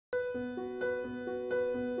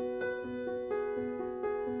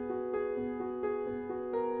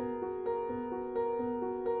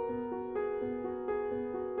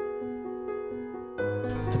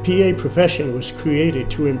The PA profession was created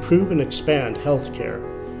to improve and expand healthcare.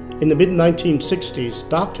 In the mid-1960s,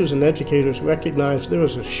 doctors and educators recognized there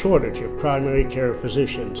was a shortage of primary care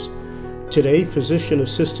physicians. Today, physician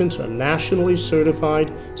assistants are nationally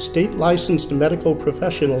certified, state-licensed medical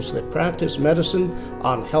professionals that practice medicine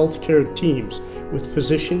on healthcare teams with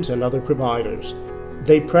physicians and other providers.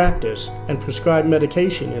 They practice and prescribe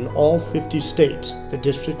medication in all 50 states, the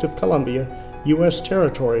District of Columbia, U.S.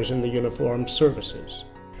 territories, and the Uniformed Services.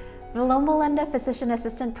 The Loma Linda Physician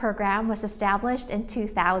Assistant Program was established in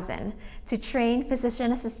 2000 to train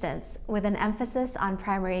physician assistants with an emphasis on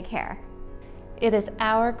primary care. It is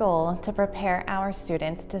our goal to prepare our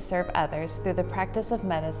students to serve others through the practice of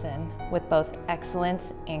medicine with both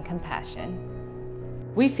excellence and compassion.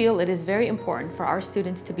 We feel it is very important for our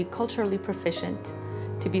students to be culturally proficient,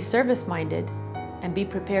 to be service-minded, and be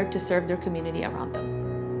prepared to serve their community around them.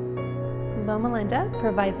 Loma Linda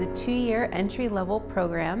provides a 2-year entry-level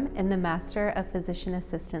program in the Master of Physician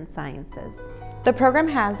Assistant Sciences. The program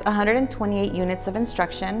has 128 units of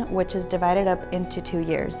instruction, which is divided up into 2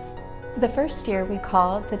 years. The first year we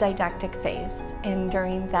call the didactic phase, and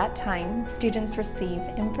during that time, students receive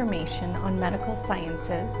information on medical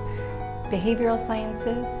sciences, behavioral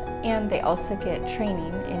sciences, and they also get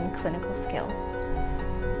training in clinical skills.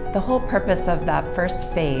 The whole purpose of that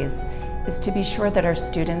first phase is to be sure that our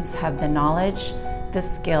students have the knowledge, the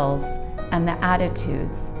skills, and the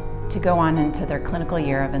attitudes to go on into their clinical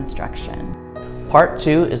year of instruction. Part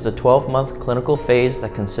 2 is the 12-month clinical phase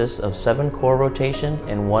that consists of 7 core rotations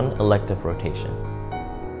and 1 elective rotation.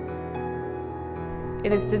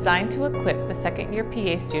 It is designed to equip the second-year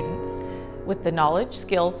PA students with the knowledge,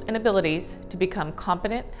 skills, and abilities to become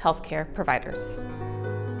competent healthcare providers.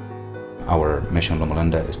 Our mission at Loma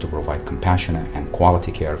Linda is to provide compassionate and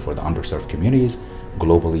quality care for the underserved communities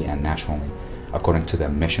globally and nationally, according to the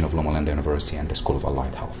mission of Loma Linda University and the School of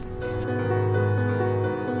Allied Health.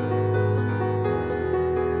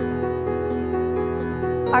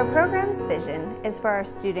 Our program's vision is for our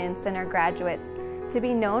students and our graduates to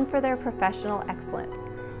be known for their professional excellence,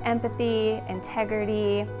 empathy,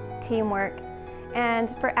 integrity, teamwork,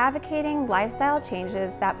 and for advocating lifestyle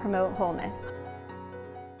changes that promote wholeness.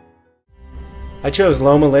 I chose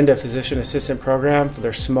Loma Linda Physician Assistant Program for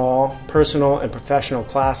their small, personal, and professional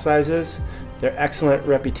class sizes, their excellent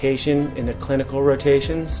reputation in the clinical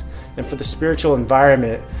rotations, and for the spiritual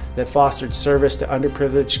environment that fostered service to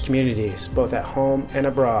underprivileged communities, both at home and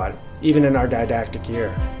abroad, even in our didactic year.